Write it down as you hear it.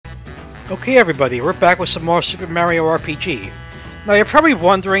Okay everybody, we're back with some more Super Mario RPG. Now you're probably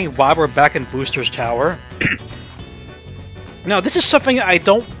wondering why we're back in Booster's Tower. Now this is something I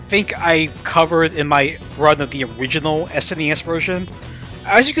don't think I covered in my run of the original SNES version.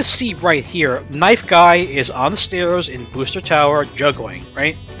 As you can see right here, Knife Guy is on the stairs in Booster Tower juggling,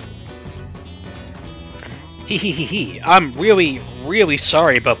 right? Hee. I'm really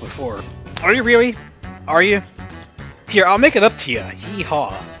sorry about before. Are you really? Are you? Here, I'll make it up to you.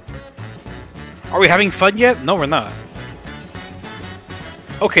 Hee-haw. Are we having fun yet? No, we're not.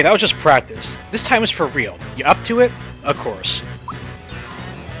 Okay, that was just practice. This time is for real. You up to it? Of course.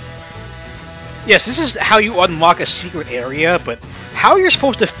 Yes, this is how you unlock a secret area, but how you're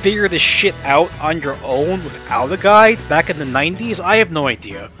supposed to figure this shit out on your own without a guide back in the 90s, I have no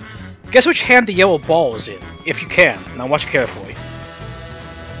idea. Guess which hand the yellow ball is in, if you can. Now watch carefully.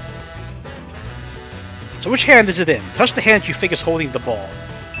 So which hand is it in? Touch the hand you think is holding the ball.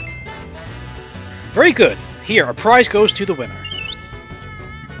 Very good. Here, a prize goes to the winner.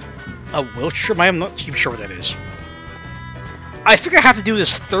 A Wiltshire? I'm not even sure what that is. I think I have to do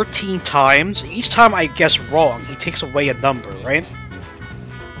this 13 times. Each time I guess wrong, he takes away a number, right?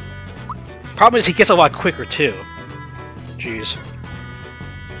 Problem is he gets a lot quicker, too. Jeez.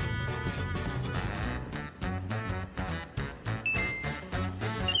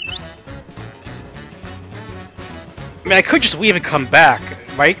 I mean, I could just leave and come back,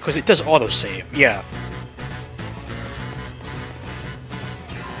 right? Because it does autosave, yeah.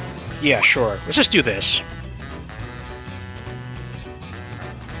 Yeah, sure. Let's just do this.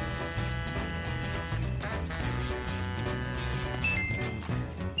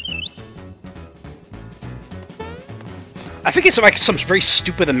 I think it's like some very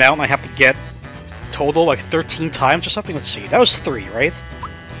stupid amount I have to get total, like 13 times or something. Let's see. That was 3, right?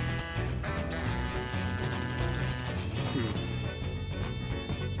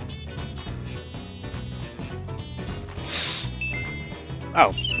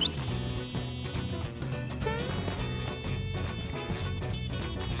 Oh.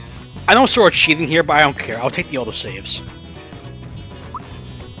 I know I'm sort of cheating here, but I don't care. I'll take the autosaves.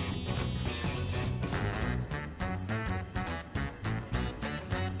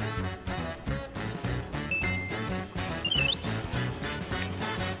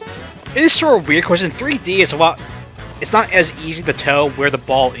 It is sort of weird, because in 3D it's not as easy to tell where the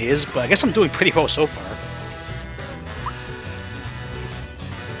ball is, but I guess I'm doing pretty well so far.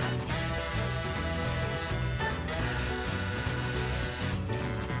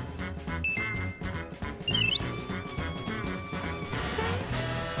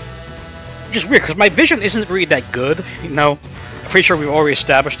 Which is weird, because my vision isn't really that good, you know. I'm pretty sure we've already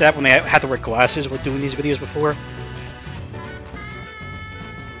established that when I had to wear glasses when doing these videos before.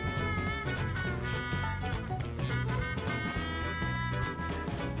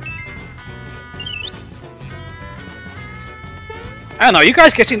 I don't know, you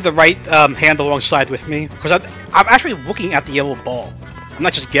guys getting the right hand alongside with me? Because I'm actually looking at the yellow ball. I'm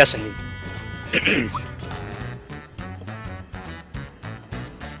not just guessing.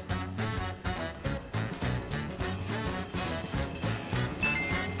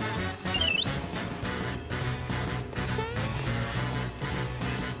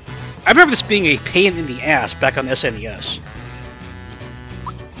 I remember this being a pain in the ass back on SNES.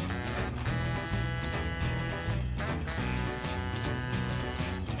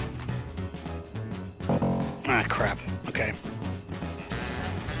 Ah, crap. Okay.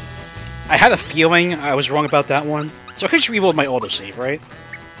 I had a feeling I was wrong about that one, so I could just reload my autosave, right?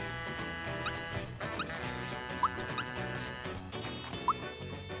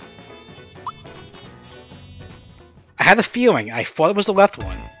 I had a feeling. I thought it was the left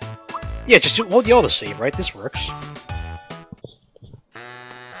one. Yeah, just hold the autosave, right? This works.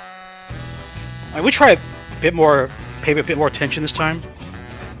 Alright, we try a bit more, pay a bit more attention this time.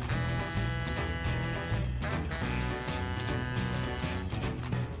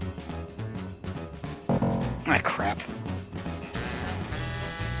 Ah, crap. Yeah,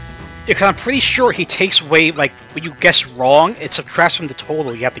 because I'm pretty sure he takes away, like, when you guess wrong, it subtracts from the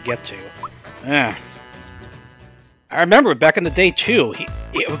total you have to get to. Yeah. I remember back in the day, too,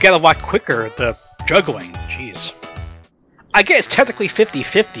 it would get a lot quicker, the juggling. Jeez. I guess it's technically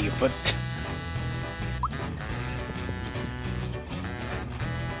 50-50, but...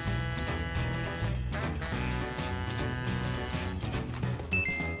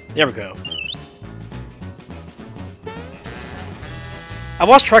 There we go. I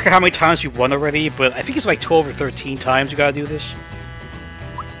lost track of how many times we've won already, but I think it's like 12 or 13 times you gotta do this.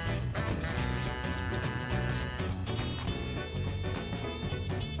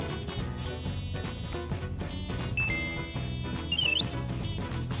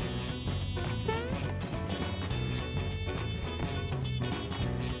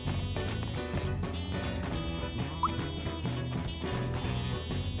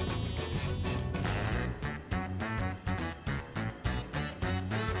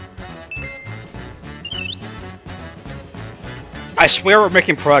 I swear we're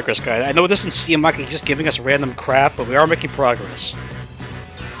making progress, guys. I know it doesn't seem like he's just giving us random crap, but we are making progress.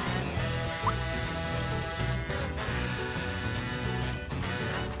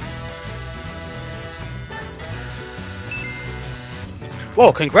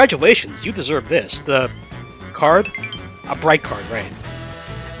 Whoa, congratulations, you deserve this. The card? A bright card, right.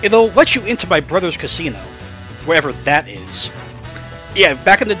 It'll let you into my brother's casino, wherever that is. Yeah,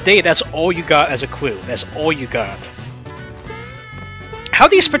 back in the day, that's all you got as a clue. That's all you got. How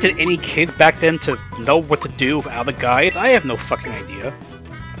do you expect any kid back then to know what to do without a guide? I have no fucking idea.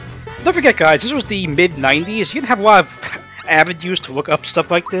 Don't forget, guys, this was the mid-90s. You didn't have a lot of avenues to look up stuff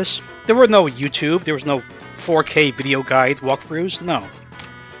like this. There were no YouTube. There was no 4K video guide walkthroughs. No.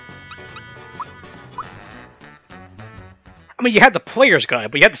 I mean, you had the player's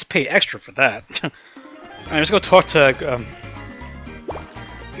guide, but you had to pay extra for that. Alright, let's go talk to...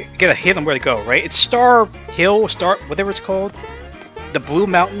 get a hint on where to go, right? It's Star Hill, whatever it's called. The Blue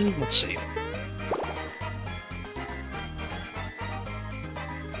Mountain? Let's see.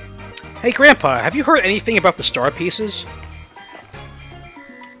 Hey, Grandpa, have you heard anything about the star pieces?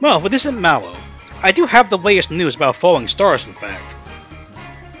 Well, this isn't Mallow. I do have the latest news about falling stars, in fact.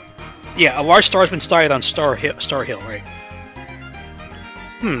 Yeah, a large star has been sighted on Star Hill, right?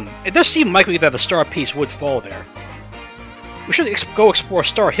 It does seem likely that a star piece would fall there. We should go explore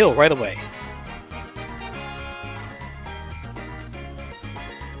Star Hill right away.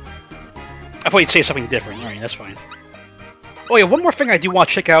 I thought you'd say something different. Alright, that's fine. Oh yeah, one more thing I do want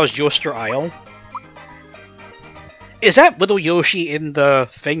to check out is Yoshi Isle. Is that little Yoshi in the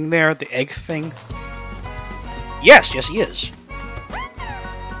thing there? The egg thing? Yes, he is.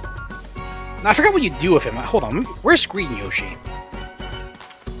 Now, I forgot what you do with him. Hold on, where's Green Yoshi?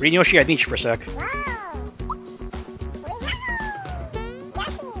 Green Yoshi, I need you for a sec.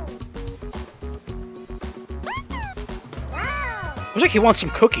 Looks like he wants some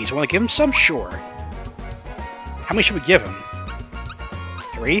cookies. Want to give him some? Sure. How many should we give him?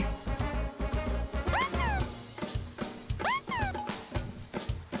 3?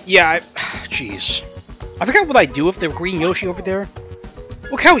 Yeah, jeez. I forgot what I do with the green Yoshi over there.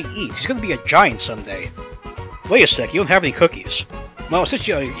 Look how he eats. He's gonna be a giant someday. Wait a sec, you don't have any cookies. Well, since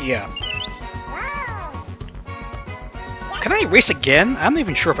you... yeah. Can I race again? I'm not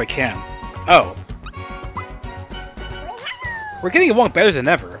even sure if I can. Oh. We're getting along better than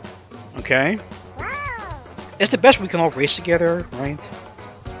ever. Okay. It's the best we can all race together, right?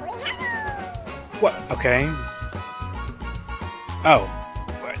 What? Okay. Oh.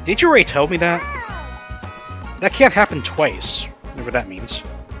 Did you already tell me that? That can't happen twice. Whatever that means.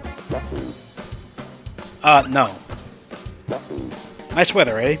 No. Nice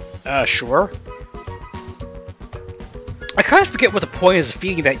weather, eh? Sure. I kind of forget what the point is of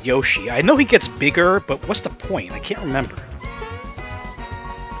feeding that Yoshi. I know he gets bigger, but what's the point? I can't remember.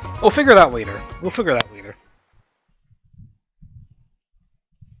 We'll figure it out later. We'll figure it out later.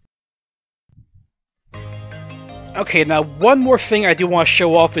 Okay, now one more thing I do want to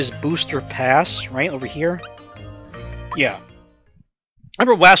show off is Booster Pass, right over here. Yeah.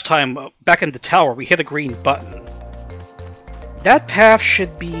 Remember last time, back in the tower, we hit a green button. That path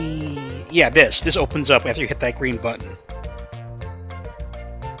should be... yeah, this. This opens up after you hit that green button.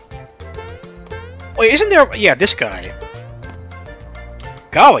 Wait, isn't there... yeah, this guy.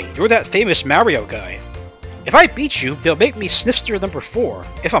 Golly, you're that famous Mario guy. If I beat you, they'll make me Snifster number 4,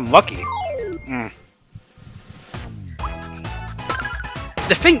 if I'm lucky.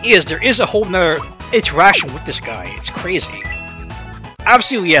 The thing is, there is a whole nother interaction with this guy. It's crazy.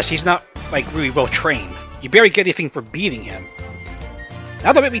 Obviously, yes, he's not, like, really well trained. You barely get anything for beating him.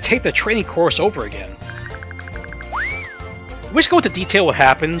 Now they'll make me take the training course over again. Let's go into detail what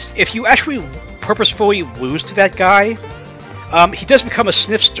happens. If you actually purposefully lose to that guy, he does become a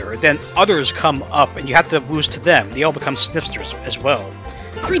Snifster, then others come up, and you have to lose to them. They all become Snifters as well.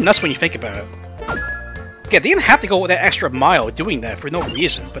 It's pretty nuts when you think about it. Yeah, they didn't have to go that extra mile doing that for no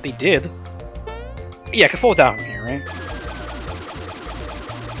reason, but they did. Yeah, I can fall down from here, right?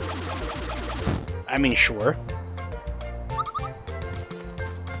 I mean, sure.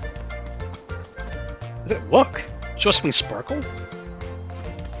 Look! Show something sparkle?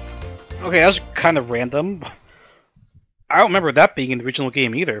 Okay, that was kind of random. I don't remember that being in the original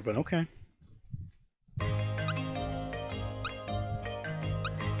game either, but okay.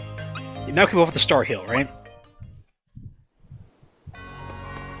 You now come over to Star Hill, right?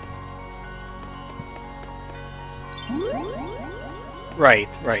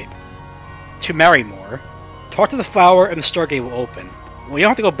 Right. To marry more, talk to the flower and the Stargate will open. Well, you don't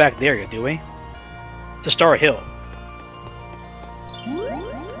have to go back there yet, do we? To Star Hill.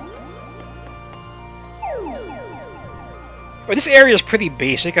 Well, this area is pretty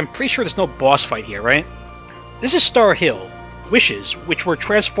basic. I'm pretty sure there's no boss fight here, right? This is Star Hill. Wishes, which were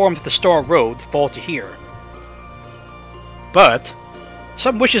transformed to the Star Road, fall to here. But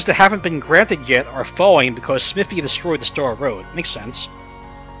some wishes that haven't been granted yet are falling because Smithy destroyed the Star Road. Makes sense.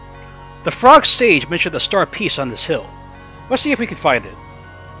 The Frog Sage mentioned a star piece on this hill. Let's see if we can find it.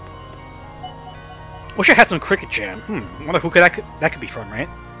 Wish I had some Cricket Jam. Wonder who that could be from, right?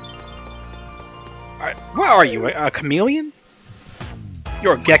 Alright, what are you? A chameleon?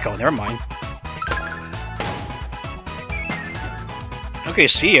 You're a gecko, never mind. Okay,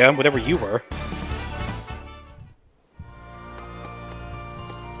 see ya, whatever you were.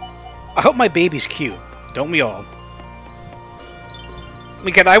 I hope my baby's cute. Don't we all?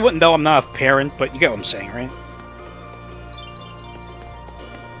 Again, I wouldn't know, I'm not a parent, but you get what I'm saying, right?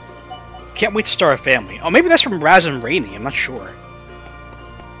 Can't wait to start a family. Oh, maybe that's from Raz and Rainy, I'm not sure.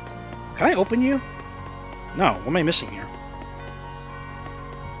 Can I open you? No, what am I missing here?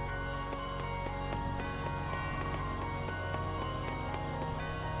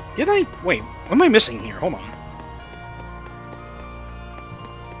 Did I? Wait, what am I missing here? Hold on.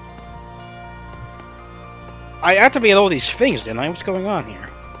 I activated all these things, didn't I? What's going on here?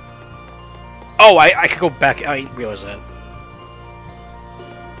 Oh, I could go back. I didn't realize that.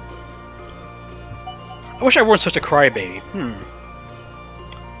 I wish I weren't such a crybaby.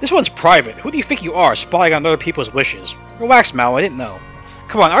 This one's private. Who do you think you are, spying on other people's wishes? Relax, Mal, I didn't know.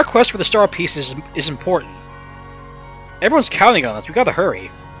 Come on, our quest for the star piece is important. Everyone's counting on us, we gotta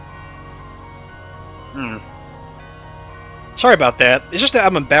hurry. Sorry about that. It's just that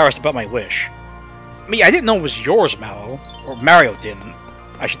I'm embarrassed about my wish. I mean, I didn't know it was yours, Mallow. Or Mario didn't,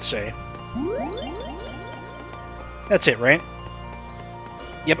 I should say. That's it, right?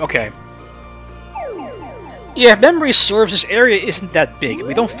 Yep, okay. Yeah, if memory serves, this area isn't that big.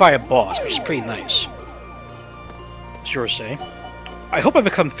 We don't fight a boss, which is pretty nice. Sure say. I hope I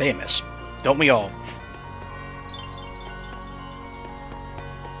become famous. Don't we all?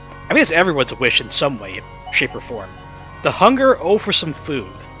 I mean, it's everyone's wish in some way, shape, or form. The hunger, oh for some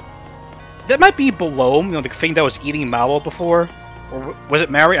food. That might be below, the thing that was eating Mallow before. Or was it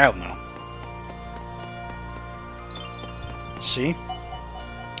Mary? I don't know. Let's see.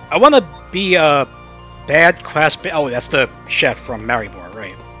 I want to be a bad class. Oh, that's the chef from Maribor,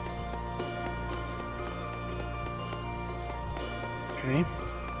 right? Okay.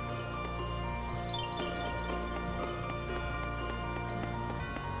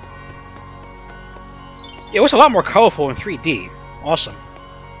 It was a lot more colorful in 3D. Awesome.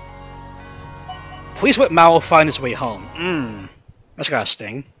 Please let Mallow find his way home. That's gotta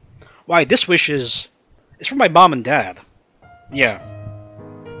sting. Why, this wish is... It's from my mom and dad. Yeah.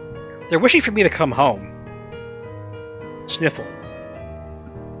 They're wishing for me to come home. Sniffle.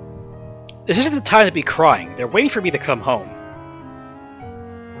 This isn't the time to be crying. They're waiting for me to come home.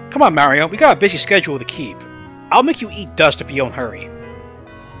 Come on, Mario. We got a busy schedule to keep. I'll make you eat dust if you don't hurry.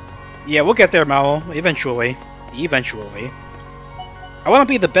 Yeah, we'll get there, Mallow. Eventually. Eventually. I want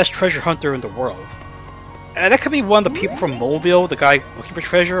to be the best treasure hunter in the world. And that could be one of the people from Mobile, the guy looking for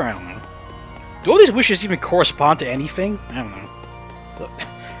treasure? I don't know. Do all these wishes even correspond to anything? I don't know.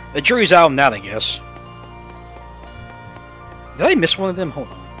 The jury's out on that, I guess. Did I miss one of them? Hold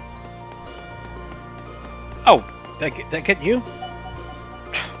on. Oh, that get you?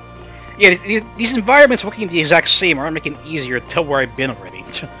 Yeah, these environments looking the exact same aren't making it easier to tell where I've been already.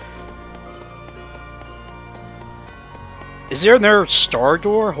 Is there another star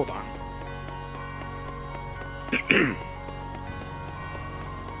door? Hold on.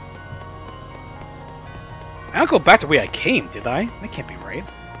 I don't go back the way I came, did I? That can't be right.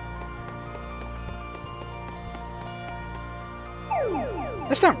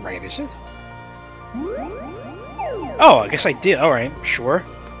 That's not right, is it? Oh, I guess I did. Alright, sure.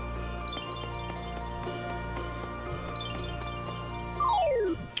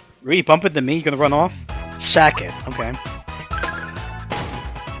 Really bump into me? You gonna run off? Sack it. Okay.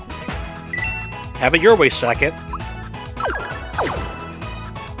 Have it your way, sack it.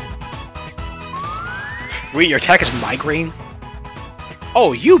 Wait, your attack is migraine?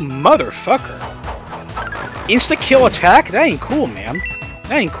 Oh, you motherfucker! Insta-kill attack? That ain't cool, man.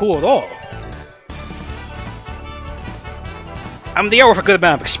 That ain't cool at all. I mean, they are with a good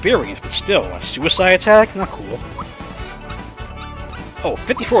amount of experience, but still, a suicide attack? Not cool. Oh,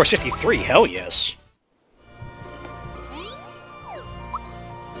 54 or 63, hell yes.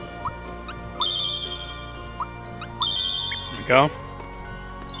 There we go.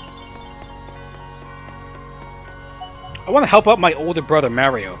 I want to help out my older brother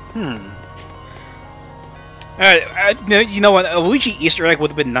Mario. You know what? A Luigi Easter egg would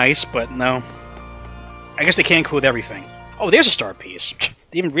have been nice, but no. I guess they can't include everything. Oh, there's a star piece. Didn't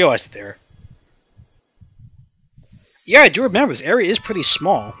even realize it there. Yeah, I do remember this area is pretty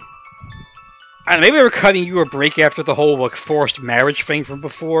small. And maybe they were cutting you a break after the whole like forced marriage thing from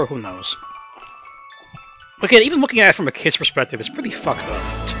before. Who knows? But again, even looking at it from a kid's perspective, it's pretty fucked up.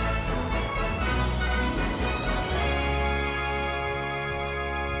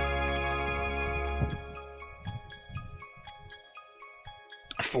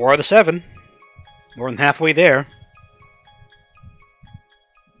 Four out of 7. More than halfway there.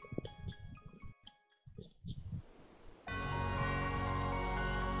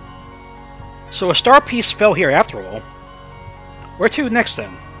 So a star piece fell here after all. Where to next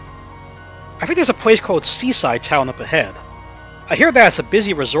then? I think there's a place called Seaside Town up ahead. I hear that it's a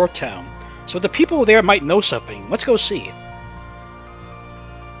busy resort town, so the people there might know something. Let's go see.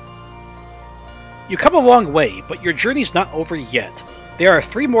 You come a long way, but your journey's not over yet. There are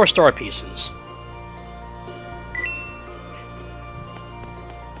 3 more star pieces.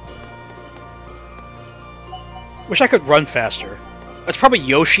 Wish I could run faster. That's probably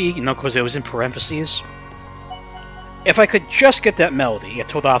Yoshi, you know, because it was in parentheses. If I could just get that melody at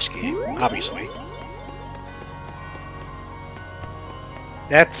Todovsky, obviously.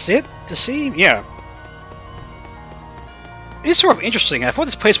 That's it to see? Yeah. It's sort of interesting. I thought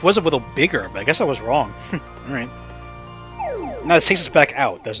this place was a little bigger, but I guess I was wrong. Alright. Now it takes us back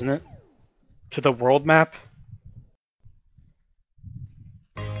out, doesn't it? To the world map?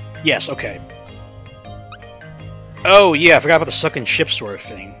 Yes, okay. Oh yeah, I forgot about the sunken ship sort of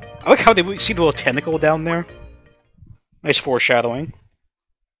thing. I like how they see the little tentacle down there. Nice foreshadowing.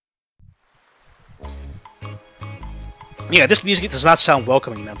 Yeah, this music does not sound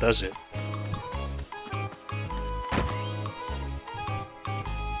welcoming now, does it?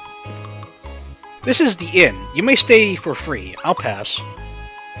 This is the inn. You may stay for free. I'll pass.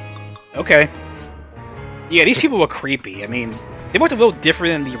 Okay. Yeah, these people look creepy. I mean, they looked a little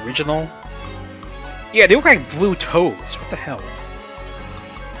different than the original. Yeah, they look like blue toads. What the hell?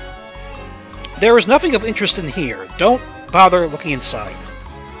 There is nothing of interest in here. Don't bother looking inside.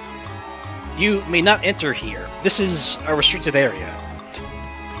 You may not enter here. This is a restricted area.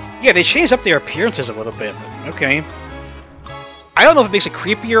 Yeah, they changed up their appearances a little bit. Okay. I don't know if it makes it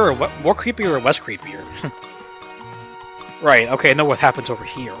creepier or more creepier or less creepier. Right, okay, I know what happens over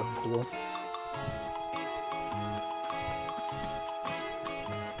here. Cool.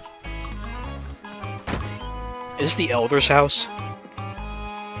 Is this the Elder's house?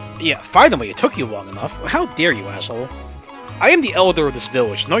 Yeah, finally, it took you long enough. How dare you, asshole. I am the Elder of this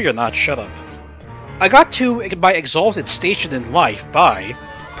village. No, you're not. Shut up. I got to my exalted station in life by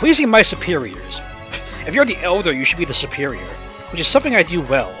pleasing my superiors. If you're the Elder, you should be the superior, which is something I do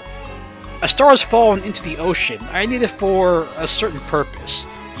well. A star has fallen into the ocean. I need it for a certain purpose.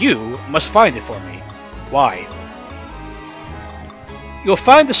 You must find it for me. Why? You'll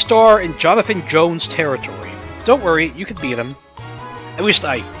find the star in Jonathan Jones' territory. Don't worry, you can beat him. At least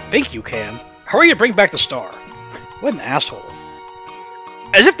I think you can. Hurry to bring back the star. What an asshole.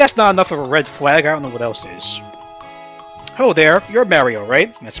 As if that's not enough of a red flag, I don't know what else is. Hello there, you're Mario,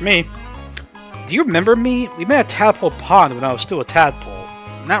 right? That's me. Do you remember me? We met at Tadpole Pond when I was still a tadpole.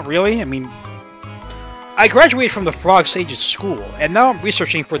 Not really, I mean... I graduated from the Frog Sage's school, and now I'm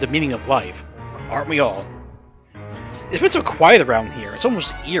researching for the meaning of life. Aren't we all? It's been so quiet around here, it's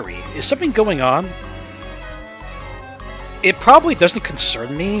almost eerie. Is something going on? It probably doesn't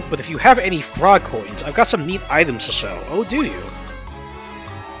concern me, but if you have any frog coins, I've got some neat items to sell. Oh, do you?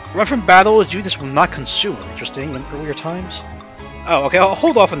 Run from battles, do this will not consume. Interesting, in earlier times? Oh, okay, I'll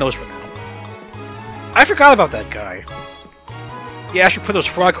hold off on those for now. I forgot about that guy. Yeah, I should put those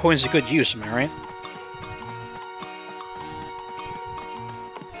frog coins to good use, am I right?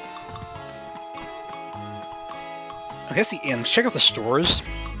 Okay, that's the inn. Let's check out the stores.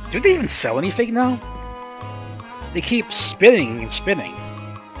 Do they even sell anything now? They keep spinning and spinning.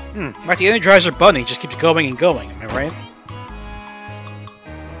 Like the Energizer Bunny just keeps going and going, am I right?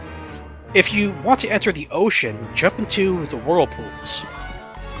 If you want to enter the ocean, jump into the whirlpools.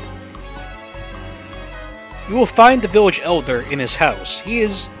 You will find the village elder in his house. He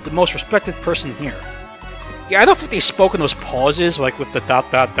is the most respected person here. Yeah, I don't think they spoke in those pauses, like with the ...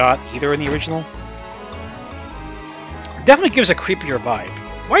 either in the original. Definitely gives a creepier vibe.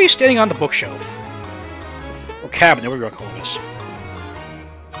 Why are you standing on the bookshelf? Or cabinet, whatever you want to call this.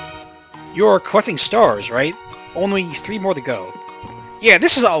 You're collecting stars, right? Only 3 more to go. Yeah,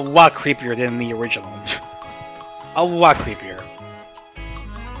 this is a lot creepier than the original. A lot creepier.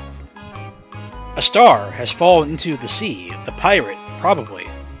 A star has fallen into the sea. The pirate, probably.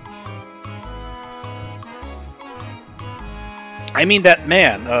 I mean that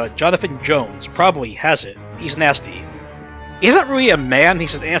man, Jonathan Jones, probably has it. He's nasty. He's not really a man,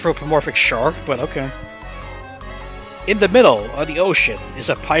 he's an anthropomorphic shark, but okay. In the middle of the ocean is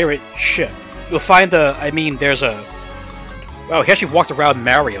a pirate ship. You'll find there's a... Wow, he actually walked around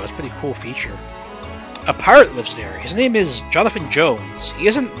Mario. It's a pretty cool feature. A pirate lives there. His name is Jonathan Jones. He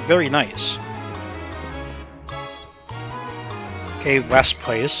isn't very nice. Okay, last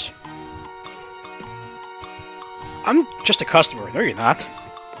place. I'm just a customer. No, you're not.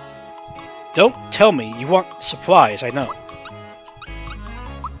 Don't tell me you want supplies, I know.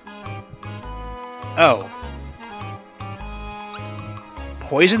 Oh.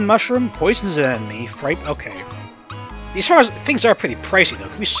 Poison mushroom? Poison's an enemy. Fright? Okay. These things are pretty pricey, though.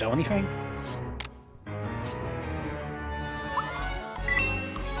 Can we sell anything?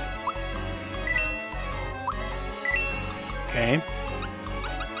 Okay.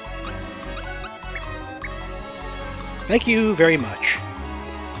 Thank you very much.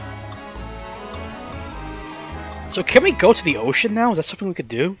 So can we go to the ocean now? Is that something we could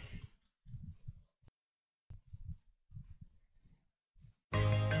do?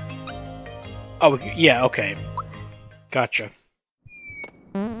 Oh, yeah, okay. Gotcha.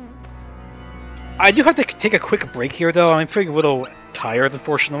 I do have to take a quick break here, though. I'm feeling a little tired,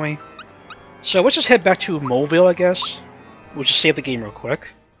 unfortunately. So let's just head back to Mobile, I guess. We'll just save the game real quick.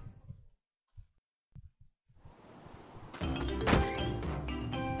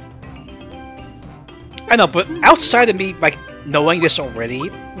 I know, but outside of me, like, knowing this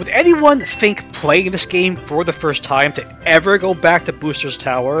already, would anyone think playing this game for the first time to ever go back to Booster's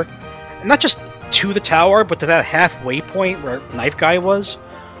Tower? And not just to the tower, but to that halfway point where Knife Guy was?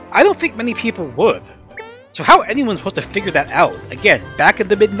 I don't think many people would. So how anyone's supposed to figure that out? Again, back in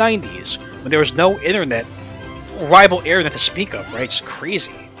the mid-90s, when there was no internet, rival internet to speak of, right? It's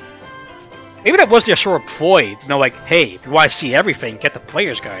crazy. Maybe that was their sort of ploy, to know, like, hey, if you want to see everything, get the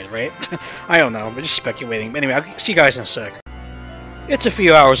player's guide, right? I don't know, I'm just speculating. Anyway, I'll see you guys in a sec. It's a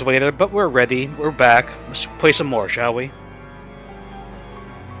few hours later, but we're ready. We're back. Let's play some more, shall we?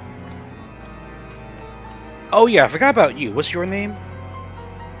 Oh yeah, I forgot about you. What's your name?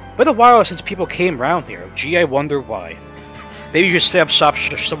 Been a while since people came around here. Gee, I wonder why. Maybe you should set up shop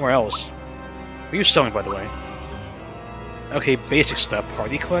somewhere else. What are you selling, by the way? Okay, basic stuff.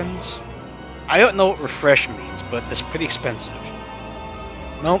 Party cleanse? I don't know what refresh means, but it's pretty expensive.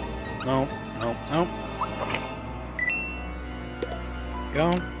 Nope. Nope. Nope. Nope.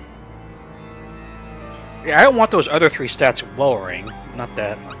 Go. Yeah, I don't want those other three stats lowering. Not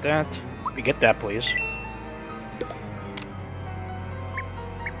that. Not that. We get that, please.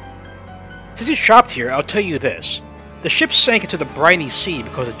 Since you shopped here, I'll tell you this. The ship sank into the briny sea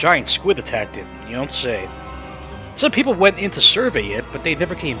because a giant squid attacked it. You don't say. Some people went in to survey it, but they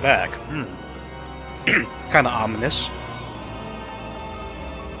never came back. Kinda ominous.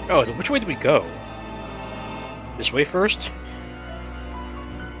 Oh, which way did we go? This way first?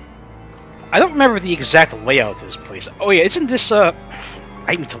 I don't remember the exact layout of this place. Oh yeah, isn't this, I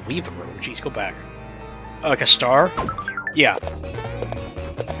need to leave the room. Jeez, go back. Like a star? Yeah.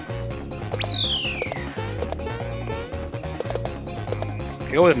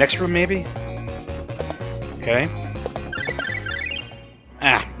 Go to the next room, maybe? Okay.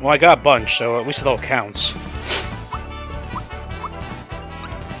 Ah, well I got a bunch, so at least it all counts.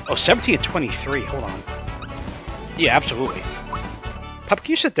 Oh, 17 and 23, hold on. Yeah, absolutely. Pop,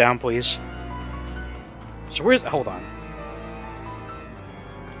 can you sit down, please? So where's... hold on.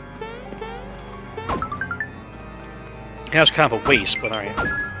 That was kind of a waste, but alright.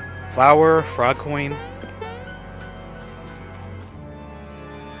 Flower, frog coin...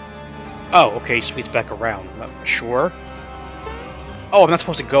 Oh, okay, so he's back around. Sure. Oh, I'm not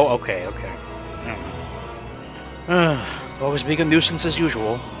supposed to go? Okay, okay. Always being a nuisance as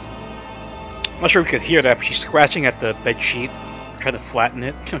usual. I'm not sure if you could hear that, but she's scratching at the bed sheet, trying to flatten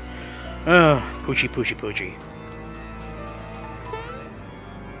it. Poochie, poochie, poochie.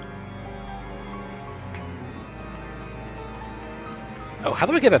 Oh, how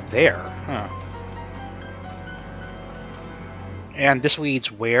do I get it there? Huh. And this leads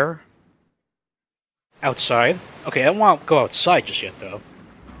where? Outside? Okay, I don't want to go outside just yet, though.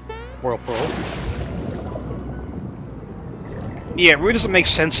 Whirlpool. Yeah, it really doesn't make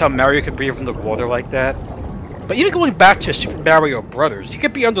sense how Mario could breathe under the water like that. But even going back to Super Mario Brothers, he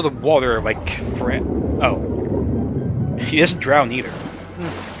could be under the water, like, for... oh. He doesn't drown either.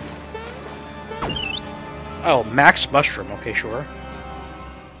 Oh, Max Mushroom. Okay, sure.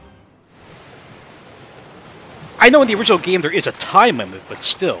 I know in the original game there is a time limit, but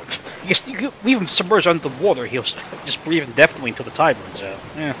still. You can leave him submerged under the water, he'll just breathe indefinitely until the time runs out.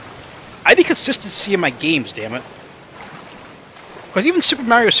 Yeah. I need consistency in my games, damn it. Because even Super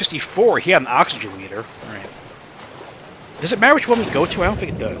Mario 64, he had an oxygen meter. Alright. Does it matter which one we go to? I don't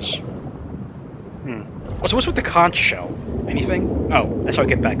think it does. What's with the conch shell? Anything? Oh, that's how I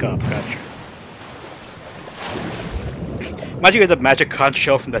get back up. Gotcha. Imagine you had the magic conch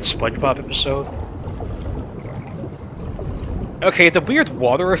shell from that SpongeBob episode. Okay, the weird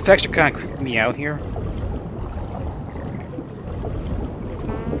water effects are kind of creeping me out here.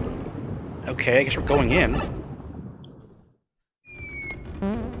 Okay, I guess we're going in.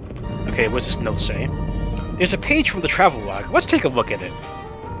 Okay, what does this note say? There's a page from the travel log. Let's take a look at it.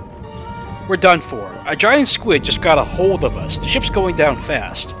 We're done for. A giant squid just got a hold of us. The ship's going down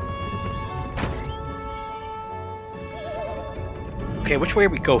fast. Okay, which way do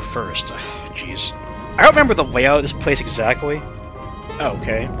we go first? Jeez. I don't remember the layout of this place exactly. Oh,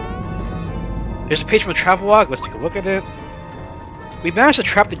 okay. There's a page from the travel log. Let's take a look at it. We managed to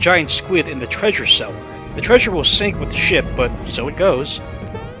trap the giant squid in the treasure cellar. The treasure will sink with the ship, but so it goes.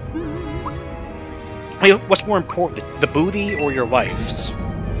 I mean, what's more important, the booty or your lives?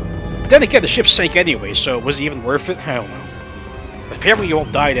 But then again, the ship sank anyway, so was it even worth it? I don't know. Apparently you all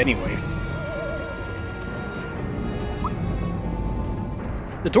died anyway.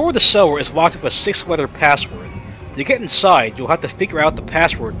 The door of the cellar is locked with a 6-letter password. To get inside, you'll have to figure out the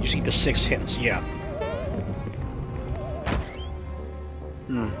password using the 6 hints, yeah.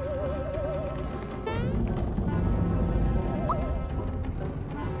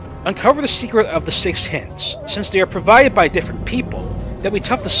 Uncover the secret of the 6 hints. Since they are provided by different people, they'll be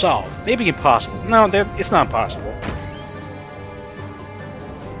tough to solve. Maybe impossible. No, it's not impossible.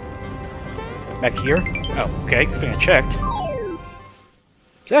 Back here? Oh, okay, good thing I checked.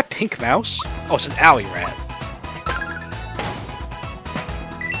 Is that a pink mouse? Oh, it's an alley rat.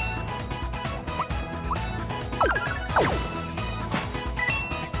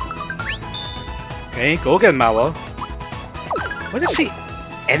 Okay, go again, Mallow. What does it say?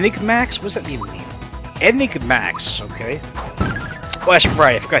 Enigmax? What does that even mean? Enigmax, okay. Oh, that's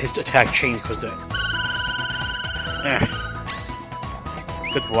right, I forgot his attack changed because the...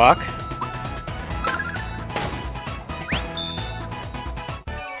 Good block.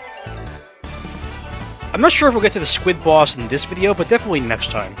 I'm not sure if we'll get to the squid boss in this video, but definitely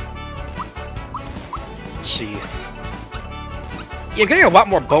next time. Let's see. You're getting a lot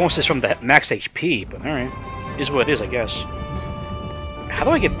more bonuses from the max HP, but alright. Is what it is, I guess. How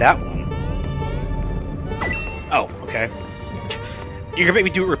do I get that one? Oh, okay. You're gonna make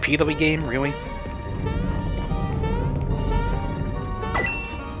me do it repeatedly, game? Really?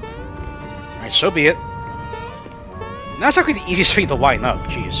 Alright, so be it. Now it's actually the easiest thing to line up,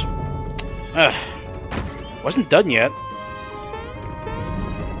 jeez. Wasn't done yet.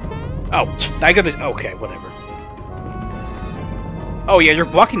 Oh, I gotta... Okay, whatever. Oh yeah, you're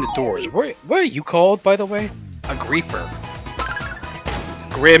blocking the doors. What are you called, by the way? A Greeper.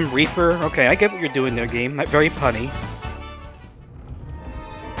 Grim Reaper? Okay, I get what you're doing there, game. Not very punny.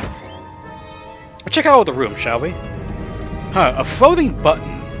 Let's check out the room, shall we? Huh, a floating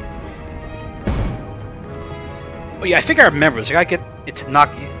button. Oh yeah, I think I remember this. I gotta get it to knock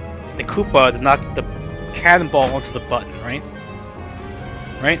the Koopa to knock the cannonball onto the button, right?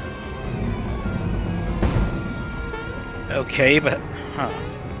 Right? Okay, but... Huh.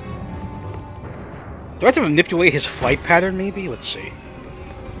 Do I have to manipulate his flight pattern, maybe? Let's see.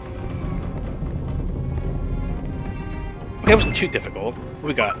 Okay, it wasn't too difficult. What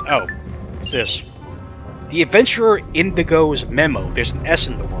we got? Oh, what's this? The Adventurer Indigo's memo. There's an S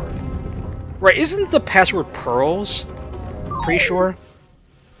in the word. Right, isn't the password Pearls? Pretty sure.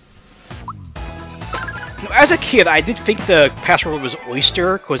 Now, as a kid, I did think the password was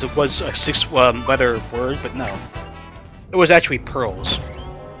Oyster, because it was a 6-letter word, but no. It was actually Pearls.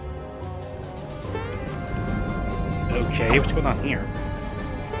 Okay, what's going on here?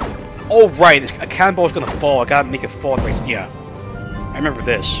 Oh, right, a cannonball is gonna fall. I gotta make it fall right. Yeah. I remember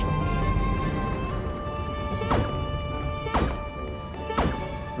this.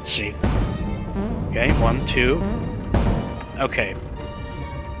 Let's see. Okay, 1, 2. Okay.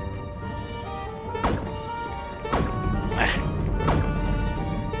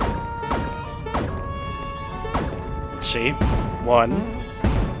 Let's see. 1,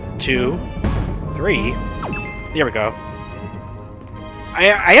 2, 3. There we go.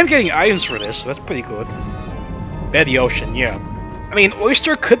 I am getting items for this, so that's pretty good. Bed of the ocean, yeah. I mean,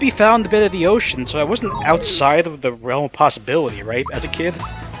 Oyster could be found in the bed of the ocean, so I wasn't outside of the realm of possibility, right, as a kid?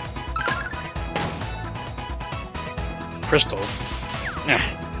 Crystal.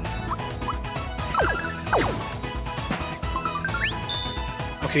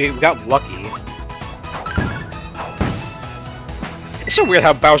 Okay, we got lucky. It's so weird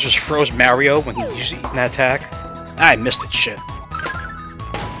how Bowser just froze Mario when he used that attack. I missed it, shit.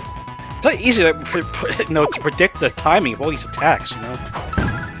 It's not easy to, to predict the timing of all these attacks, you know?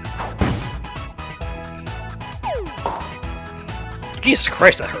 Jesus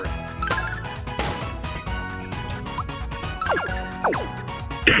Christ, that hurt.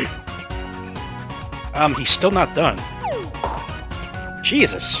 He's still not done.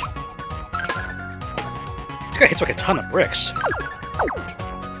 Jesus. This guy hits like a ton of bricks.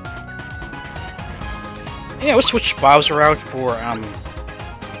 Yeah, let's switch Bowser out for,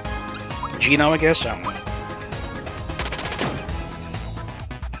 Geno, I guess? I don't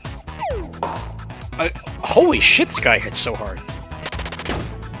know. Holy shit, this guy hits so hard.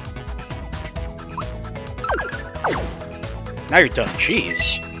 Now you're done.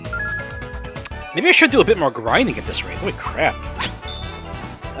 Jeez. Maybe I should do a bit more grinding at this rate. Holy crap.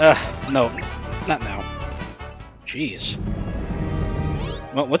 No. Not now. Jeez.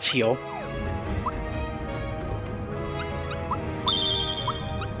 Well, let's heal.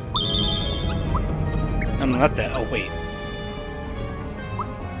 No, not that. Oh, wait.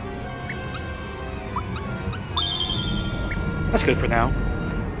 That's good for now.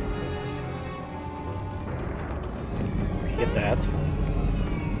 Get that.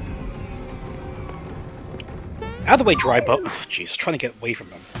 Out of the way, dry bone. Oh, jeez, trying to get away from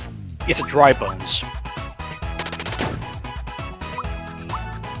him. It's a dry bones.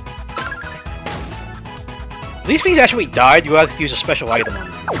 These things actually died. You have to use a special item on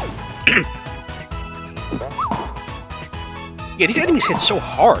them. Yeah, these enemies hit so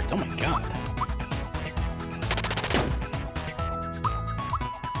hard. Oh my god.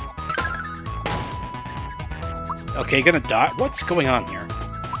 Okay, you're gonna die? What's going on here?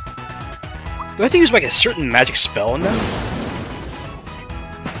 Do I have to use like a certain magic spell on them?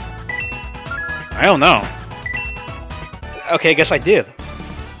 I don't know. Okay, I guess I did.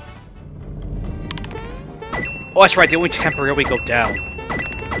 Oh, that's right, they only temporarily go down.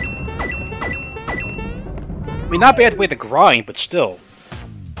 I mean, not bad way to grind, but still.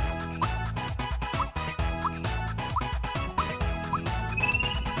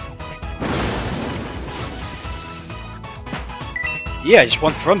 Yeah, just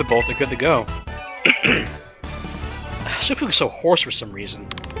one thunderbolt, they're good to go. Still feeling so hoarse for some reason.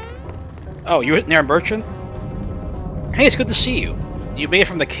 Oh, you're near a merchant? Hey, it's good to see you. You made it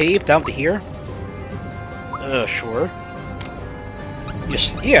from the cave down to here? Sure.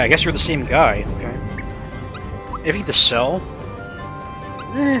 Yes, yeah, I guess you're the same guy. Okay. Anything to sell?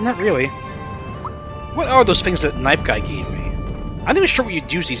 Not really. What are those things that knife guy gave me? I'm not even sure what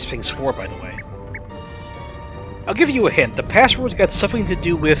you'd use these things for, by the way. I'll give you a hint. The password's got something to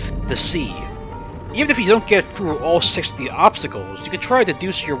do with the sea. Even if you don't get through all 6 of the obstacles, you can try to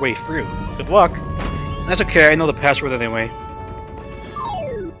deduce your way through. Good luck. That's okay, I know the password anyway.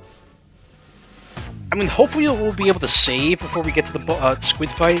 I mean, hopefully we'll be able to save before we get to the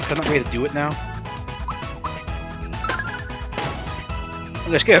squid fight, if I'm not ready to do it now.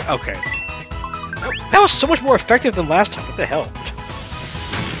 Let's get... okay. That was so much more effective than last time, what the hell?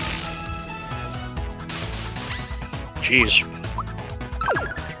 Jeez.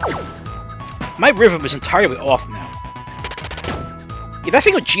 My rhythm is entirely off now. Yeah, that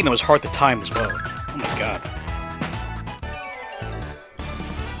thing with Geno is hard to time as well. Oh my god.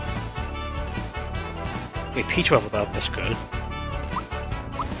 Wait, Peach leveled up, that's good.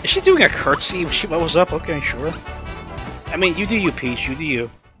 Is she doing a curtsy when she levels up? Okay, sure. I mean, you do you, Peach, you do you.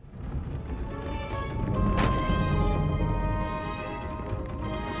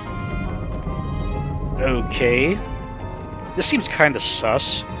 Okay. This seems kinda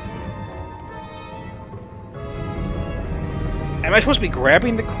sus. Am I supposed to be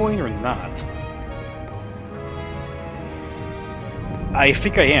grabbing the coin or not? I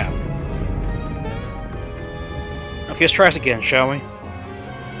think I am. Okay, let's try this again, shall we?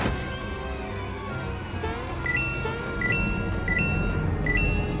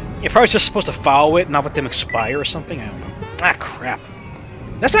 You're probably just supposed to follow it, not let them expire or something? I don't know. Ah, crap.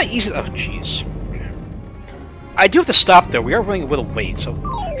 That's not easy. Oh, jeez. Okay. I do have to stop, though. We are running a little late, so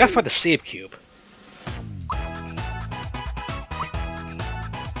I gotta find the save cube.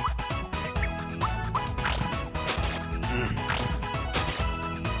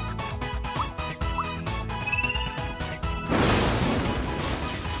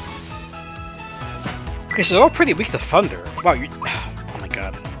 Okay, so they're all pretty weak to thunder. Wow, you... oh my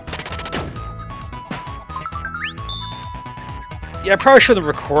god. Yeah, I probably shouldn't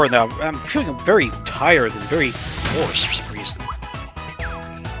record now. I'm feeling very tired and very hoarse for some reason.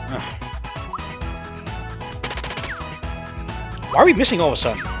 Ugh. Why are we missing all of a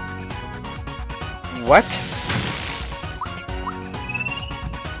sudden? What?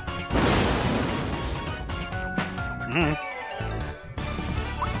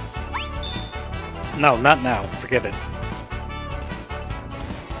 No, not now. Forget it.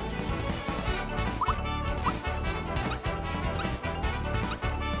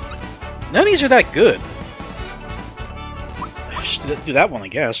 None of these are that good. Just do that one, I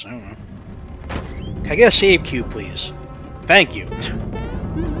guess. I don't know. Can I get a save queue, please? Thank you.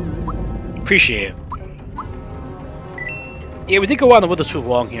 Appreciate it. Yeah, we did go on a little too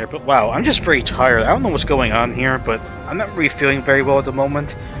long here, but wow, I'm just very tired. I don't know what's going on here, but I'm not really feeling very well at the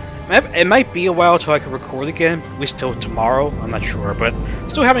moment. It might be a while till I can record again, at least till tomorrow. I'm not sure, but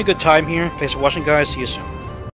still having a good time here. Thanks for watching, guys. See you soon.